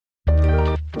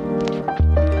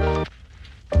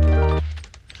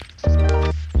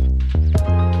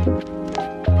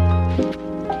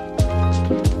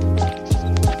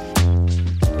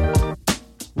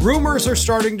rumors are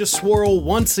starting to swirl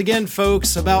once again,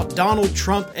 folks, about Donald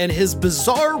Trump and his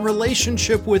bizarre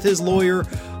relationship with his lawyer,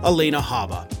 Alina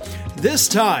Habba. This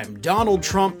time, Donald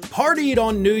Trump partied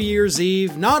on New Year's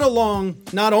Eve, not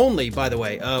only, by the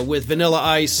way, with Vanilla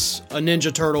Ice, a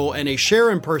Ninja Turtle, and a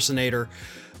Cher impersonator,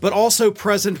 but also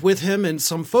present with him in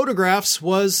some photographs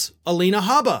was Alina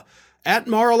Habba at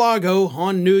Mar-a-Lago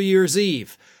on New Year's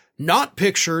Eve. Not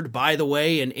pictured, by the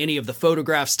way, in any of the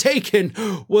photographs taken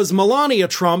was Melania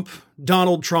Trump,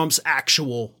 Donald Trump's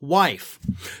actual wife.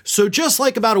 So just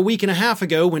like about a week and a half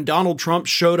ago when Donald Trump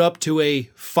showed up to a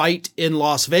fight in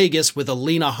Las Vegas with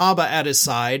Alina Habba at his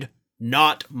side,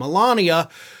 not Melania,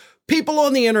 people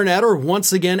on the internet are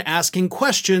once again asking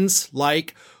questions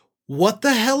like, what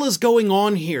the hell is going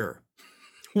on here?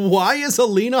 Why is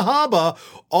Alina Habba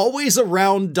always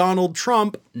around Donald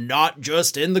Trump, not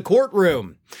just in the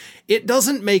courtroom? It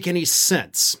doesn't make any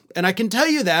sense. And I can tell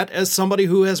you that as somebody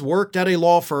who has worked at a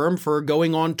law firm for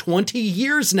going on 20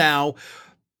 years now,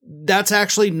 that's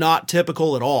actually not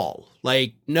typical at all.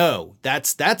 Like, no,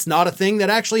 that's not a thing that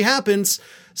actually happens.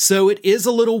 So it is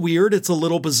a little weird. It's a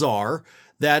little bizarre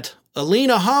that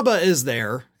Alina Habba is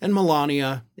there and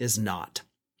Melania is not.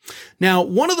 Now,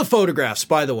 one of the photographs,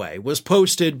 by the way, was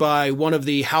posted by one of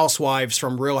the housewives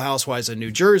from Real Housewives of New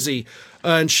Jersey,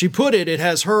 and she put it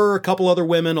has her, a couple other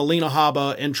women, Alina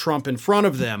Habba, and Trump in front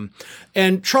of them.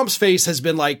 And Trump's face has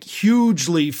been like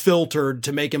hugely filtered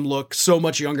to make him look so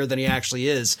much younger than he actually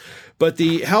is. But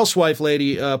the housewife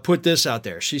lady put this out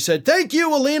there. She said, "Thank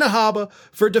you, Alina Habba,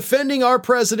 for defending our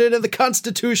president and the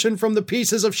Constitution from the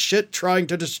pieces of shit trying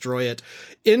to destroy it.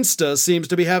 Insta seems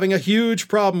to be having a huge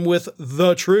problem with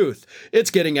the truth.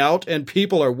 It's getting out and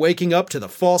people are waking up to the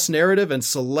false narrative and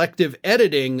selective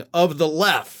editing of the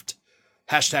left.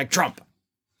 Hashtag Trump."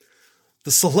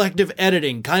 The selective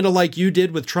editing, kind of like you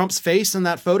did with Trump's face in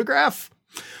that photograph.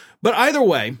 But either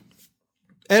way,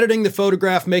 editing the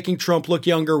photograph, making Trump look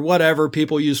younger, whatever,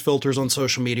 people use filters on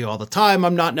social media all the time.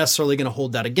 I'm not necessarily going to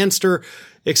hold that against her,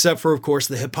 except for, of course,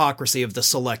 the hypocrisy of the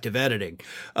selective editing.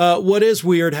 What is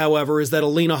weird, however, is that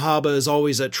Alina Habba is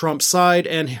always at Trump's side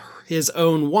and his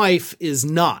own wife is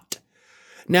not.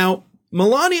 Now,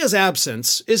 Melania's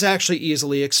absence is actually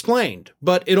easily explained,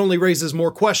 but it only raises more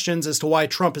questions as to why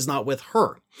Trump is not with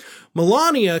her.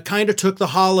 Melania kind of took the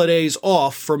holidays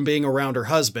off from being around her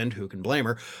husband, who can blame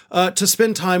her, to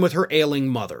spend time with her ailing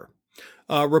mother.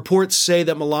 Reports say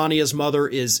that Melania's mother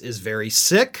is very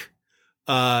sick.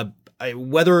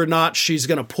 Whether or not she's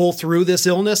going to pull through this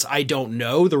illness, I don't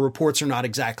know. The reports are not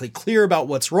exactly clear about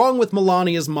what's wrong with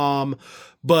Melania's mom,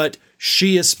 but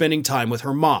she is spending time with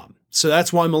her mom. So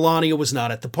that's why Melania was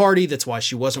not at the party. That's why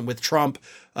she wasn't with Trump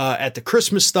at the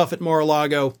Christmas stuff at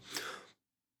Mar-a-Lago.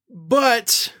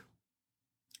 But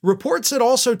reports had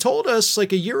also told us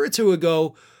like a year or two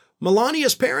ago,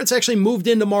 Melania's parents actually moved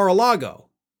into Mar-a-Lago.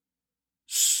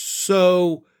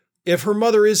 So if her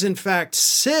mother is in fact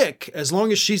sick, as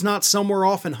long as she's not somewhere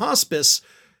off in hospice,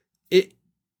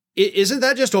 isn't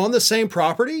that just on the same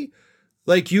property?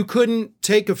 Like, you couldn't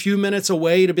take a few minutes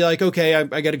away to be like, okay,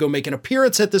 I got to go make an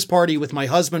appearance at this party with my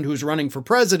husband who's running for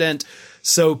president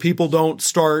so people don't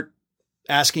start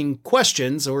asking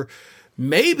questions. Or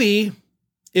maybe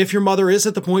if your mother is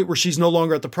at the point where she's no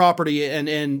longer at the property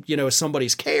and you know,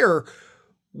 somebody's care,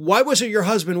 why wasn't your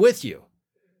husband with you?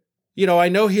 You know, I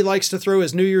know he likes to throw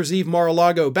his New Year's Eve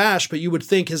Mar-a-Lago bash, but you would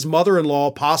think his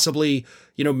mother-in-law possibly,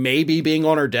 you know, maybe being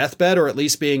on her deathbed or at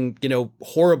least being, you know,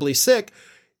 horribly sick,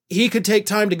 he could take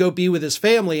time to go be with his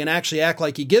family and actually act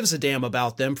like he gives a damn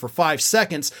about them for 5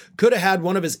 seconds. Could have had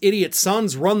one of his idiot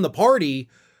sons run the party,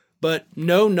 but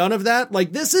no, none of that.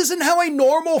 Like, this isn't how a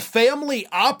normal family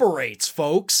operates,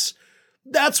 folks.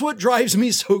 That's what drives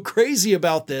me so crazy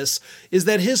about this, is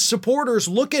that his supporters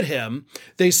look at him,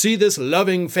 they see this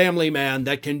loving family man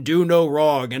that can do no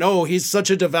wrong, and oh, he's such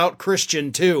a devout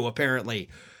Christian too, apparently.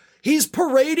 He's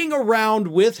parading around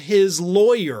with his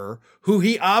lawyer, who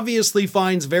he obviously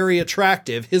finds very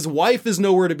attractive. His wife is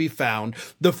nowhere to be found.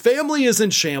 The family is in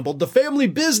shambles. The family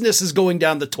business is going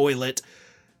down the toilet.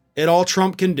 And all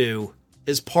Trump can do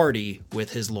is party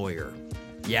with his lawyer.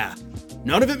 Yeah,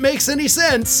 none of it makes any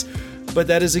sense, but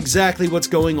that is exactly what's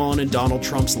going on in Donald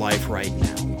Trump's life right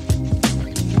now.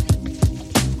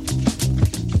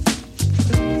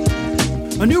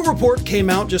 A new report came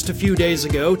out just a few days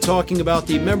ago talking about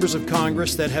the members of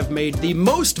Congress that have made the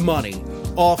most money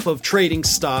off of trading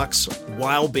stocks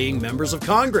while being members of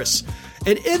Congress.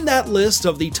 And in that list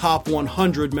of the top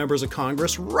 100 members of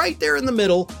Congress, right there in the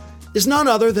middle, is none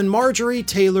other than Marjorie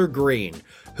Taylor Greene,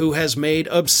 who has made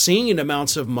obscene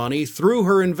amounts of money through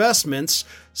her investments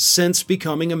since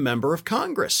becoming a member of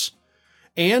Congress.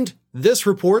 And this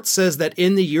report says that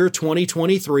in the year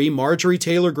 2023, Marjorie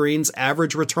Taylor Greene's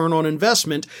average return on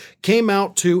investment came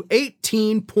out to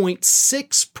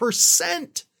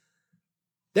 18.6%.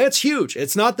 That's huge.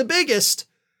 It's not the biggest,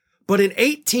 but an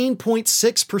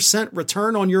 18.6%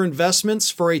 return on your investments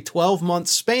for a 12-month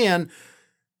span,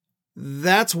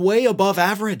 that's way above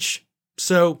average.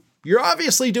 So you're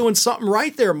obviously doing something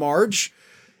right there, Marge.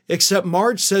 Except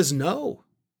Marge says no.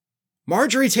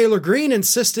 Marjorie Taylor Greene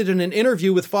insisted in an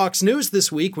interview with Fox News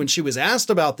this week when she was asked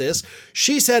about this.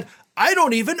 She said, "I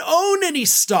don't even own any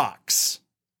stocks."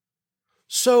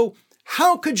 So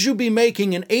how could you be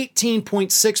making an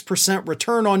 18.6%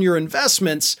 return on your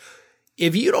investments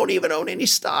if you don't even own any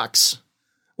stocks?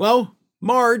 Well,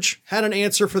 Marge had an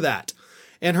answer for that.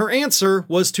 And her answer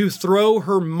was to throw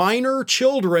her minor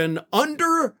children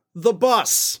under the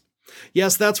bus.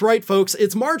 Yes, that's right, folks.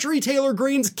 It's Marjorie Taylor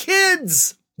Greene's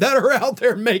kids that are out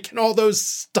there making all those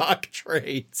stock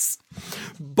trades.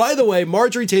 By the way,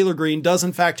 Marjorie Taylor Greene does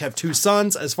in fact have two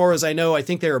sons. As far as I know, I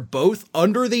think they are both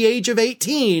under the age of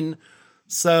 18.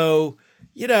 So,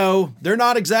 they're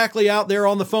not exactly out there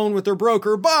on the phone with their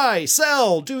broker. Buy,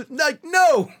 sell, do,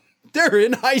 no, they're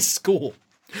in high school.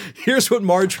 Here's what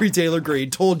Marjorie Taylor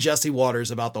Greene told Jesse Waters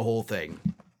about the whole thing.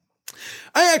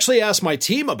 "I actually asked my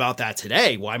team about that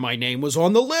today, why my name was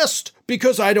on the list,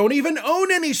 because I don't even own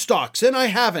any stocks, and I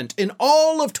haven't in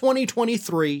all of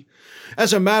 2023.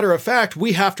 As a matter of fact,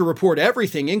 we have to report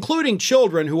everything, including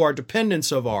children who are dependents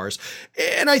of ours.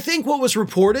 And I think what was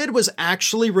reported was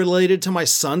actually related to my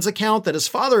son's account that his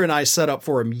father and I set up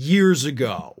for him years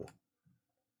ago."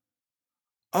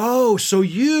 Oh, so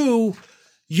you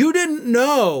didn't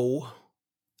know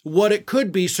what it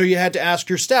could be, so you had to ask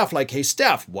your staff, like, "Hey,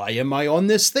 staff, why am I on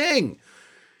this thing?"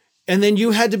 And then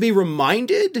you had to be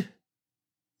reminded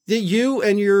that you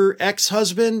and your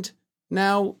ex-husband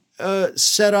now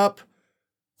set up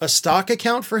a stock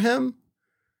account for him?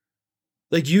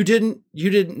 Like you didn't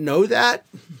know that?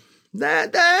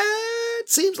 That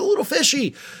seems a little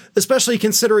fishy, especially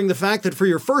considering the fact that for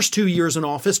your first 2 years in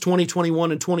office,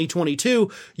 2021 and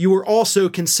 2022, you were also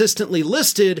consistently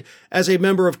listed as a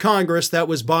member of Congress that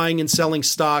was buying and selling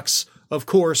stocks, of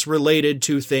course, related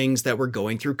to things that were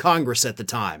going through Congress at the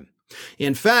time.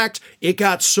 In fact, it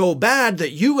got so bad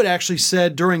that you had actually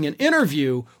said during an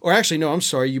interview, or actually, no, I'm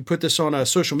sorry, you put this on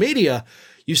social media.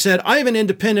 You said, "I have an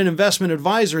independent investment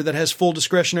advisor that has full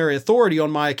discretionary authority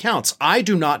on my accounts. I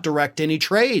do not direct any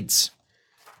trades."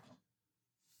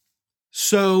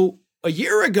 So a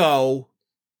year ago,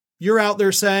 you're out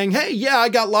there saying, "Hey, yeah, I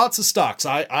got lots of stocks.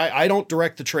 I don't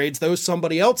direct the trades. Those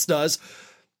somebody else does."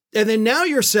 And then now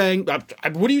you're saying,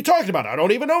 "What are you talking about? I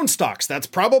don't even own stocks. That's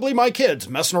probably my kids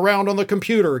messing around on the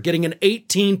computer, getting an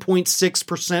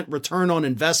 18.6% return on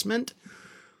investment."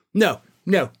 No,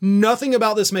 nothing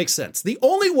about this makes sense. The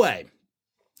only way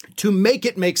to make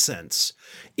it make sense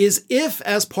is if,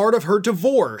 as part of her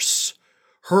divorce,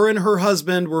 her and her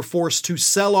husband were forced to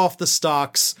sell off the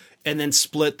stocks and then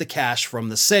split the cash from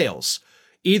the sales.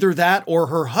 Either that or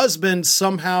her husband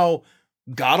somehow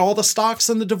got all the stocks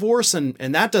in the divorce, and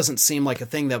that doesn't seem like a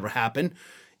thing that would happen.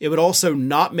 It would also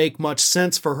not make much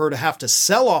sense for her to have to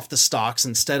sell off the stocks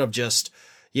instead of just,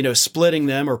 splitting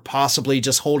them or possibly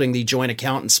just holding the joint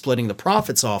account and splitting the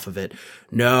profits off of it.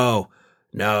 No,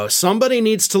 somebody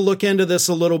needs to look into this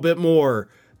a little bit more,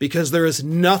 because there is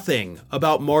nothing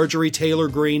about Marjorie Taylor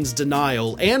Greene's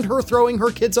denial and her throwing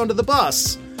her kids under the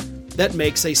bus that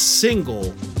makes a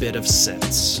single bit of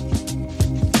sense.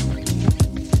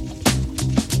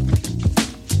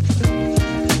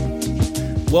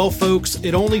 Well, folks,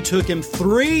 it only took him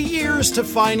 3 years to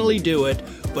finally do it,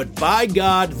 but by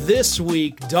God, this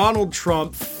week, Donald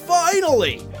Trump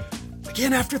finally,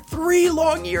 again after 3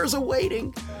 long years of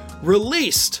waiting,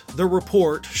 released the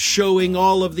report showing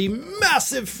all of the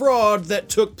massive fraud that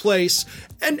took place.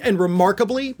 And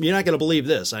remarkably, you're not going to believe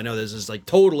this. I know this is like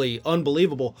totally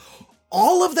unbelievable.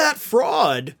 All of that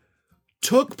fraud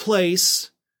took place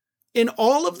in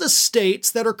all of the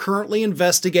states that are currently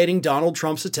investigating Donald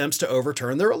Trump's attempts to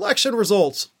overturn their election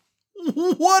results.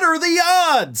 What are the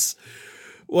odds?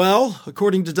 Well,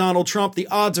 according to Donald Trump, the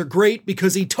odds are great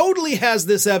because he totally has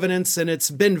this evidence and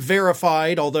it's been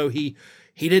verified, although he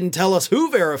didn't tell us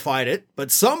who verified it,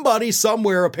 but somebody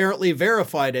somewhere apparently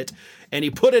verified it, and he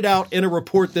put it out in a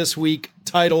report this week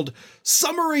titled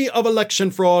Summary of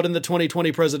Election Fraud in the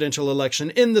 2020 Presidential Election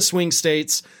in the Swing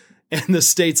States. And the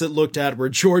states it looked at were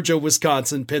Georgia,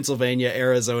 Wisconsin, Pennsylvania,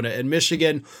 Arizona, and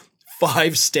Michigan.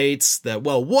 5 states that,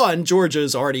 well, one,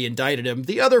 Georgia's already indicted him.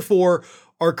 The other 4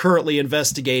 are currently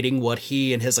investigating what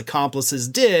he and his accomplices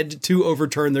did to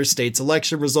overturn their state's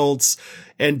election results.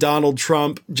 And Donald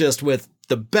Trump, just with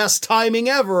the best timing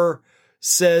ever,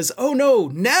 says, oh no,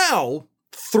 now,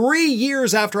 3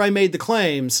 years after I made the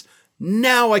claims,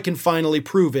 now I can finally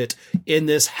prove it in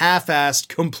this half-assed,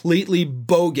 completely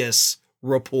bogus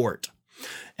report.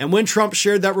 And when Trump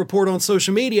shared that report on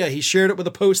social media, he shared it with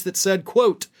a post that said,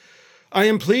 quote, I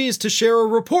am pleased to share a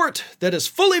report that is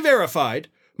fully verified.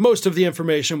 Most of the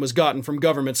information was gotten from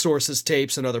government sources,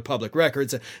 tapes, and other public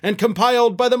records, and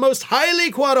compiled by the most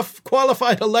highly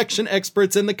qualified election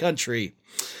experts in the country.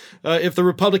 If the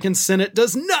Republican Senate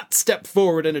does not step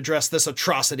forward and address this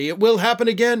atrocity, it will happen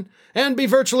again and be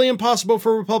virtually impossible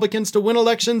for Republicans to win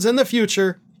elections in the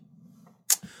future.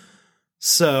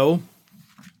 So,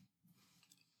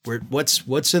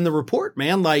 what's in the report,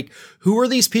 man? Like, who are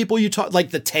these people you talk? Like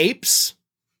the tapes?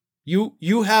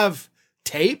 You have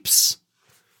tapes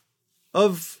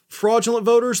of fraudulent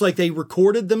voters? Like they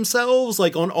recorded themselves,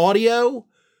 like on audio,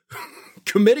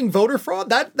 committing voter fraud?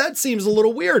 That seems a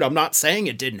little weird. I'm not saying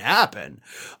it didn't happen.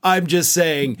 I'm just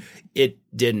saying it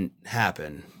didn't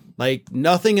happen. Like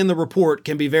nothing in the report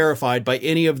can be verified by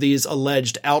any of these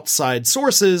alleged outside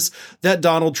sources that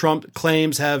Donald Trump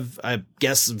claims have, I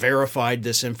guess, verified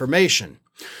this information.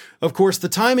 Of course, the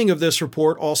timing of this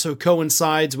report also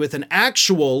coincides with an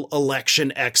actual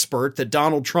election expert that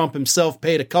Donald Trump himself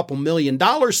paid a couple $1 million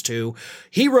to.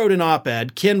 He wrote an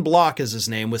op-ed, Ken Block is his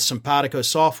name, with Simpatico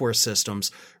Software Systems,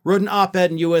 wrote an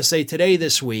op-ed in USA Today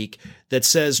this week that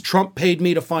says, Trump paid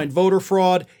me to find voter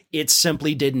fraud. It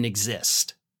simply didn't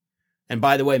exist. And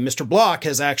by the way, Mr. Block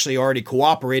has actually already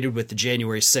cooperated with the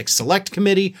January 6th Select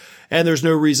Committee, and there's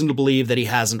no reason to believe that he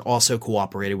hasn't also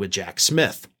cooperated with Jack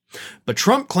Smith. But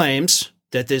Trump claims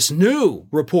that this new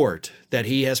report that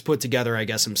he has put together, I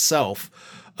guess himself,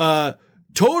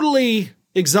 totally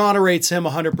exonerates him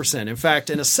 100%. In fact,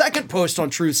 in a second post on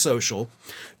Truth Social,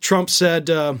 Trump said,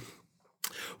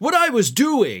 what I was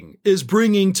doing is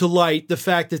bringing to light the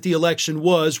fact that the election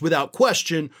was, without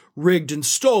question, rigged and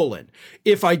stolen.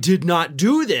 If I did not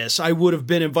do this, I would have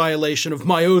been in violation of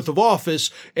my oath of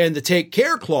office and the Take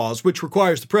Care Clause, which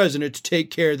requires the president to take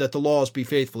care that the laws be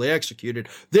faithfully executed.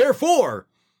 Therefore,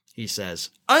 he says,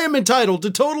 I am entitled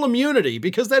to total immunity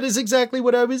because that is exactly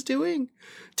what I was doing,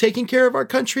 taking care of our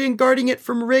country and guarding it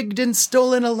from rigged and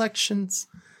stolen elections.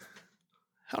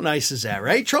 How nice is that,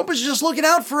 right? Trump is just looking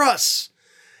out for us.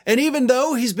 And even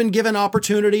though he's been given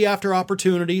opportunity after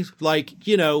opportunity, like,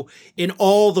 you know, in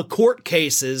all the court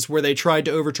cases where they tried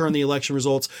to overturn the election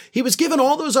results, he was given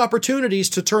all those opportunities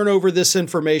to turn over this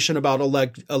information about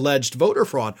alleged voter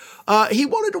fraud. He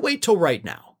wanted to wait till right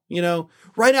now, you know,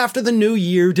 right after the new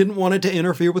year, didn't want it to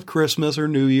interfere with Christmas or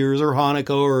New Year's or Hanukkah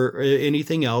or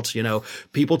anything else. You know,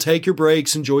 people take your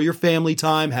breaks, enjoy your family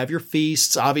time, have your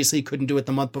feasts. Obviously couldn't do it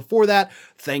the month before that.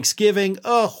 Thanksgiving,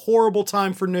 a horrible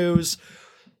time for news.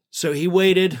 So he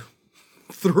waited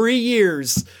 3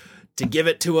 years to give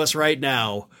it to us right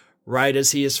now, right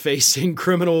as he is facing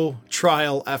criminal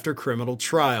trial after criminal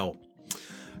trial.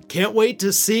 Can't wait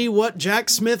to see what Jack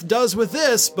Smith does with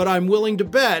this, but I'm willing to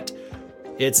bet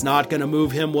it's not going to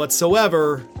move him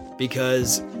whatsoever,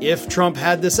 because if Trump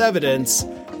had this evidence,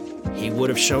 he would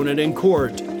have shown it in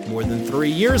court more than 3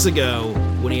 years ago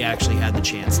when he actually had the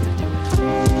chance to do it.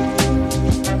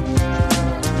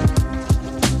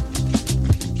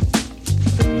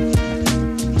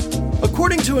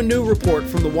 According to a new report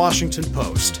from the Washington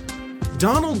Post,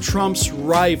 Donald Trump's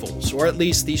rivals, or at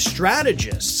least the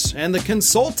strategists and the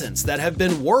consultants that have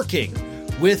been working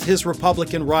with his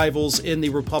Republican rivals in the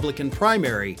Republican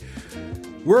primary,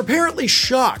 were apparently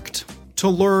shocked to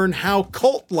learn how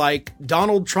cult-like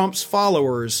Donald Trump's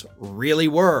followers really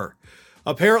were.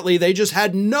 Apparently, they just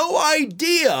had no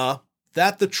idea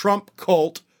that the Trump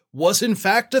cult was in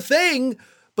fact a thing,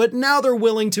 but now they're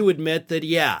willing to admit that,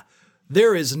 yeah,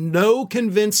 there is no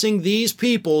convincing these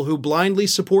people who blindly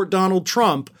support Donald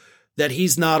Trump that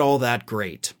he's not all that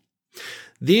great.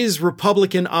 These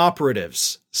Republican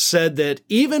operatives said that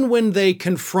even when they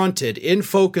confronted in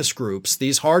focus groups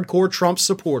these hardcore Trump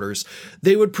supporters,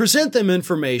 they would present them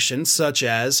information such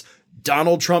as,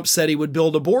 Donald Trump said he would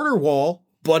build a border wall,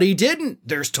 but he didn't.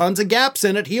 There's tons of gaps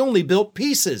in it. He only built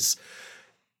pieces.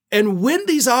 And when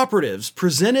these operatives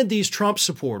presented these Trump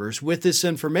supporters with this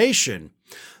information,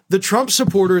 the Trump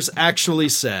supporters actually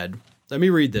said, let me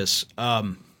read this.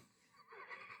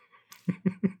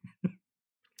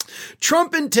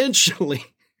 Trump intentionally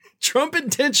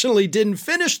didn't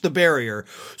finish the barrier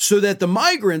so that the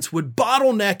migrants would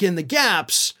bottleneck in the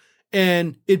gaps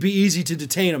and it'd be easy to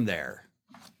detain them there.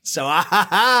 So,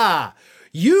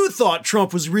 you thought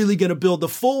Trump was really going to build the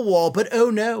full wall, but oh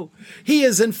no, he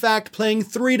is in fact playing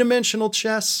three-dimensional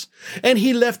chess, and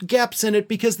he left gaps in it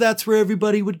because that's where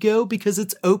everybody would go because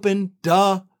it's open,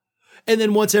 duh. And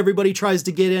then once everybody tries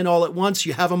to get in all at once,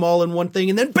 you have them all in one thing,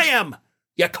 and then bam,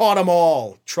 you caught them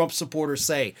all, Trump supporters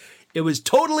say. It was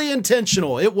totally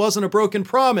intentional. It wasn't a broken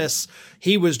promise.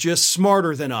 He was just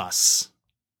smarter than us.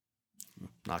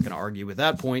 Not going to argue with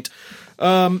that point.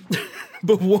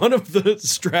 But one of the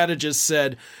strategists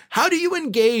said, how do you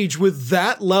engage with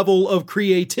that level of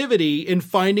creativity in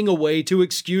finding a way to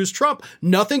excuse Trump?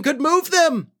 Nothing could move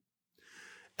them.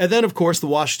 And then, of course, the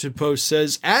Washington Post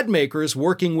says ad makers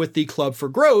working with the Club for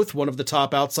Growth, one of the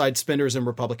top outside spinners in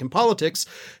Republican politics,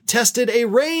 tested a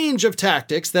range of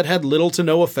tactics that had little to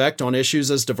no effect on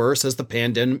issues as diverse as the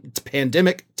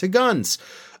pandemic to guns.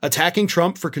 Attacking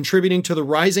Trump for contributing to the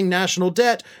rising national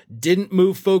debt didn't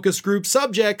move focus group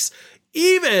subjects,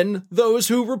 even those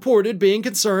who reported being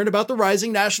concerned about the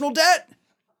rising national debt.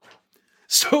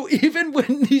 So even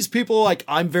when these people are like,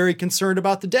 I'm very concerned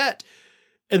about the debt,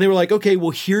 and they were like, okay, well,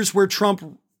 here's where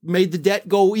Trump made the debt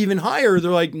go even higher.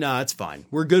 They're like, nah, it's fine.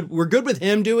 We're good. We're good with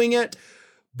him doing it.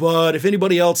 But if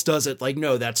anybody else does it, like,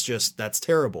 no, that's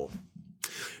terrible.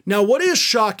 Now, what is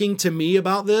shocking to me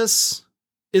about this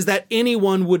is that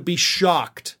anyone would be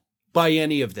shocked by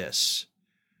any of this.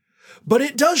 But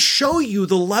it does show you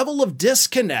the level of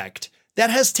disconnect that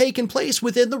has taken place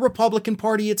within the Republican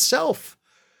Party itself.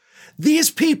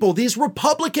 These people, these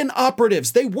Republican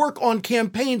operatives, they work on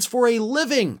campaigns for a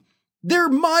living. They're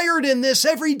mired in this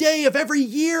every day of every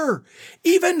year.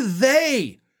 Even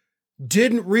they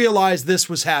didn't realize this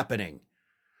was happening.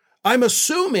 I'm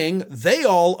assuming they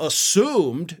all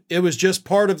assumed it was just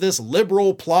part of this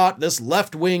liberal plot, this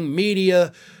left-wing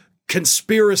media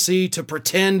conspiracy to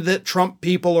pretend that Trump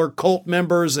people are cult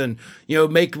members and,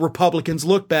 make Republicans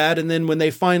look bad. And then when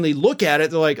they finally look at it,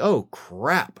 they're like, oh,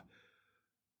 crap.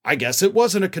 I guess it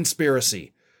wasn't a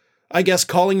conspiracy. I guess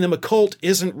calling them a cult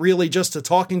isn't really just a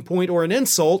talking point or an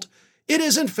insult. It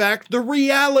is, in fact, the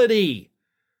reality.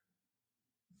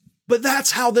 But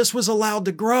that's how this was allowed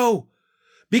to grow.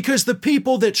 Because the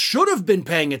people that should have been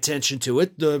paying attention to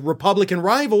it, the Republican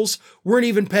rivals, weren't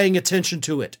even paying attention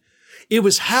to it. It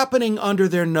was happening under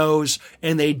their nose,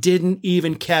 and they didn't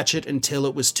even catch it until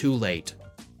it was too late.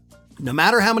 No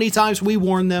matter how many times we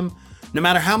warn them, no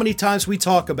matter how many times we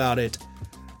talk about it,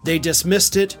 they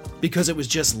dismissed it because it was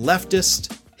just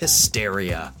leftist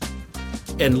hysteria.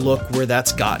 And look where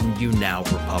that's gotten you now,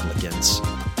 Republicans.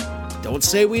 Don't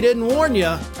say we didn't warn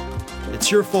you.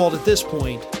 It's your fault at this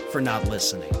point for not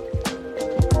listening.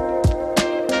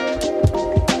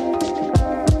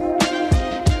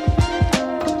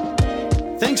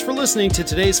 Thanks for listening to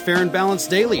today's Fair and Balanced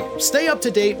Daily. Stay up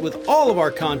to date with all of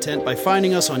our content by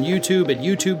finding us on YouTube at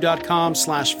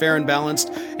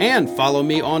youtube.com/fairandbalanced and follow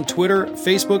me on Twitter,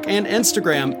 Facebook, and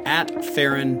Instagram at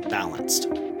Fair and Balanced.